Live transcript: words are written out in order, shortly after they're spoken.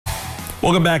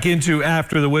Welcome back into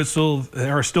After the Whistle.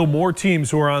 There are still more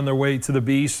teams who are on their way to the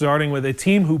B, starting with a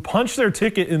team who punched their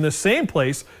ticket in the same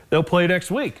place they'll play next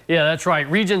week. Yeah, that's right.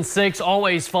 Region 6,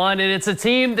 always fun, and it's a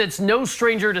team that's no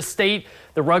stranger to state.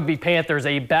 The Rugby Panthers,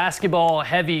 a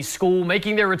basketball-heavy school,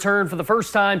 making their return for the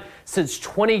first time since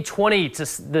 2020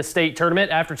 to the state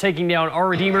tournament after taking down our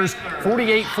Redeemers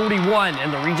 48-41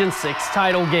 in the Region 6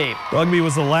 title game. Rugby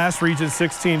was the last Region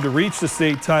 6 team to reach the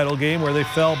state title game, where they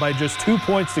fell by just 2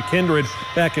 points to Kindred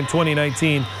back in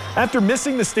 2019. After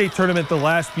missing the state tournament the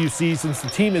last few seasons, the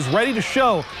team is ready to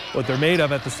show what they're made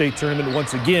of at the state tournament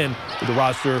once again, with the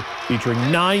roster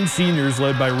featuring 9 seniors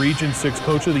led by Region 6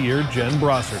 Coach of the Year, Jen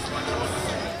Brossard.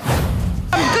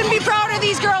 Couldn't be prouder of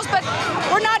these girls, but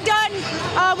we're not done.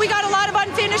 We got a lot of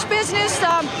unfinished business.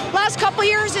 Last couple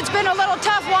years, it's been a little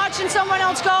tough watching someone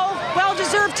else go.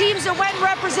 Well-deserved teams that went and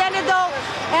represented, though,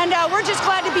 and we're just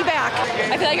glad to be back.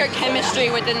 I feel like our chemistry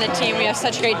within the team, we have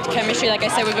such great chemistry. Like I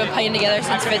said, we've been playing together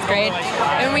since 5th grade,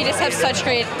 and we just have such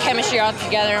great chemistry all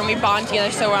together, and we bond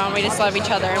together so well, and we just love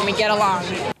each other, and we get along.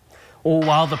 Well,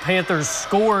 while the Panthers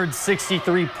scored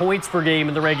 63 points per game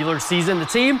in the regular season, the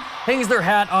team hangs their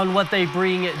hat on what they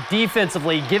bring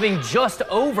defensively, giving just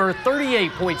over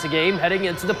 38 points a game heading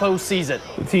into the postseason.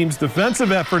 The team's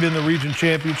defensive effort in the region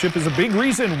championship is a big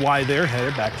reason why they're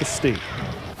headed back to state.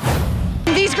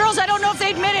 These girls, I don't know if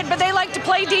they admit it, but they like to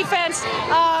play defense.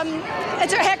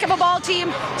 It's a heck of a ball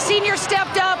team. Seniors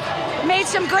stepped up, made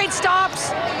some great stops.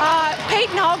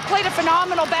 Peyton Hogg played a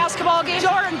phenomenal basketball game.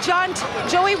 Jordan Junt,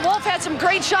 Joey Wolf had some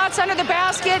great shots under the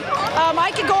basket.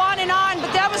 I could go on,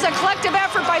 but that was a collective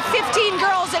effort by 15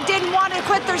 girls that didn't want to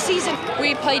quit their season.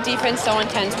 We play defense so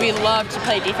intense. We love to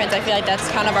play defense. I feel like that's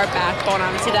kind of our backbone,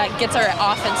 honestly. That gets our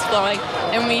offense flowing,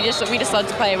 and we just love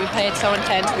to play it. We play it so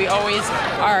intense. We always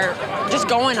are just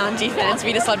going on defense.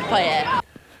 We just love to play it.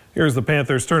 Here's the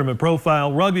Panthers tournament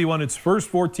profile. Rugby won its first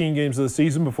 14 games of the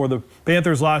season before the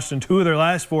Panthers lost in 2 of their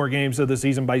last 4 games of the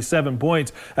season by 7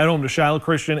 points at home to Shiloh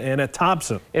Christian and at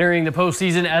Thompson. Entering the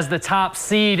postseason as the top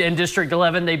seed in District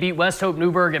 11, they beat West Hope,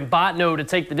 Newburgh, and Botno to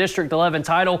take the District 11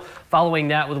 title, following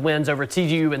that with wins over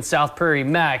TGU and South Prairie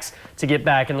Max to get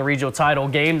back in the regional title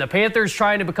game. The Panthers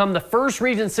trying to become the first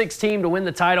Region 6 team to win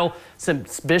the title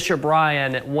since Bishop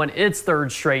Ryan won its 3rd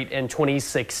straight in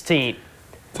 2016.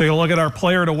 Take a look at our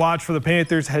player to watch for the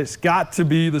Panthers. Has got to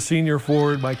be the senior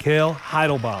forward, Michael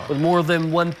Heidelbaum. With more than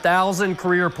 1,000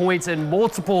 career points and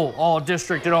multiple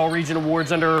all-district and all-region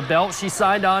awards under her belt, she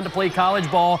signed on to play college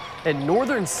ball at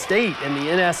Northern State in the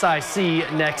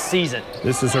NSIC next season.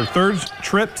 This is her 3rd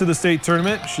trip to the state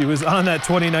tournament. She was on that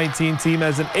 2019 team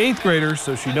as an 8th grader,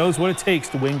 so she knows what it takes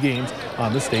to win games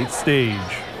on the state stage.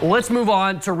 Well, let's move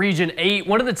on to Region 8.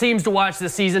 One of the teams to watch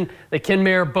this season, the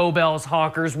Kenmare Bowbells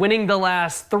Honkers, winning the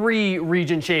last 3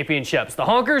 region championships. The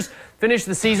Honkers finished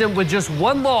the season with just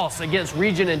 1 loss against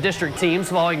region and district teams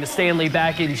following the Stanley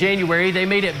back in January. They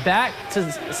made it back to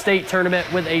the state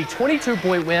tournament with a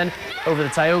 22-point win over the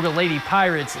Tioga Lady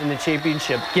Pirates in the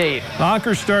championship game. The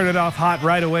Honkers started off hot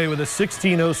right away with a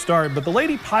 16-0 start, but the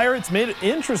Lady Pirates made it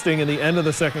interesting in the end of the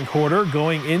 2nd quarter,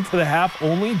 going into the half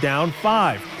only down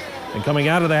 5. And coming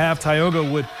out of the half, Tioga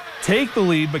would take the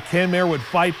lead, but Kenmare would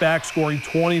fight back, scoring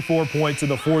 24 points in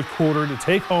the 4th quarter to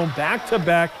take home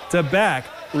back-to-back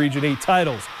Region 8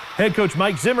 titles. Head coach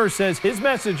Mike Zimmer says his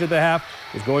message at the half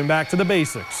was going back to the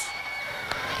basics.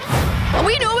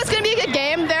 We knew it was going to be a good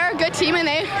game. They're a good team, and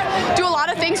they do a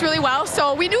lot of things really well,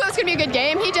 so we knew it was going to be a good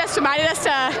game. He just reminded us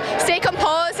to stay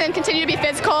composed and continue to be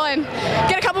physical and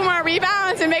get a couple more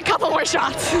rebounds and make a couple more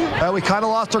shots. We kind of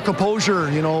lost our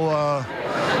composure, you know.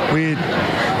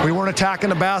 We weren't attacking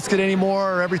the basket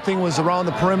anymore. Everything was around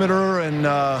the perimeter, and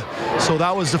so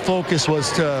that was the focus,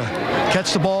 was to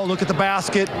catch the ball, look at the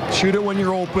basket, shoot it when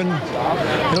you're open, you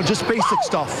know, just basic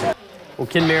stuff. Well,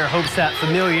 Kenmare hopes that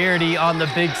familiarity on the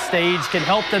big stage can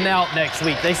help them out next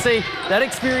week. They say that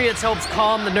experience helps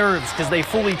calm the nerves because they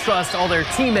fully trust all their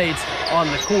teammates on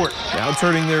the court. Now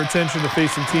turning their attention to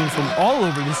facing teams from all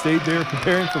over the state, they are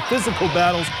preparing for physical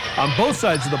battles on both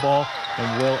sides of the ball.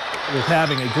 And with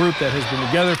having a group that has been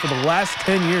together for the last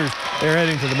 10 years, they're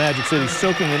heading to the Magic City,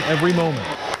 soaking in every moment.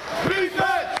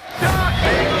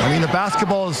 I mean, the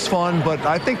basketball is fun, but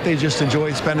I think they just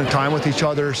enjoy spending time with each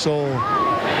other. So,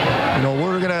 you know,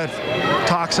 we're going to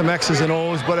talk some X's and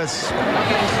O's, but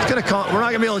we're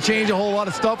not going to be able to change a whole lot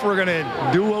of stuff. We're going to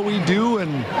do what we do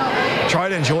and try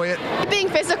to enjoy it. Being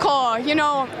physical, you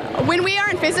know, when we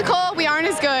aren't physical, we aren't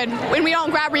as good. When we don't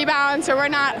grab rebounds or we're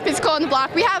not physical in the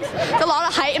block, we have a lot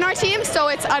of height in our team, so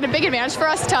it's a big advantage for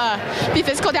us to be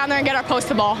physical down there and get our post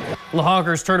to ball. The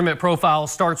Honkers tournament profile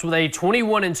starts with a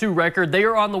 21-2 record. They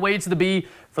are on the way to the B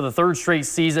for the third straight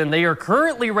season. They are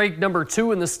currently ranked number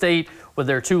 2 in the state with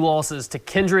their 2 losses to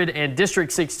Kindred and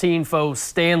District 16 foe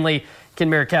Stanley.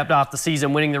 Kenmare capped off the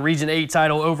season winning the Region 8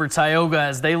 title over Tioga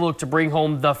as they look to bring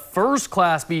home the first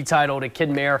Class B title to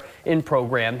Kenmare in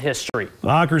program history. The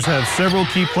Hawkers have several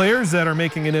key players that are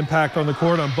making an impact on the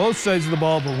court on both sides of the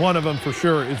ball, but one of them for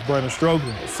sure is Brenna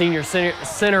Strogler. Senior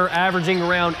center averaging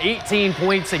around 18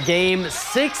 points a game,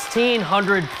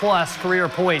 1,600 plus career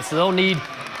points. So they'll need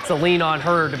to lean on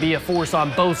her to be a force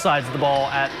on both sides of the ball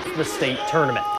at the state tournament.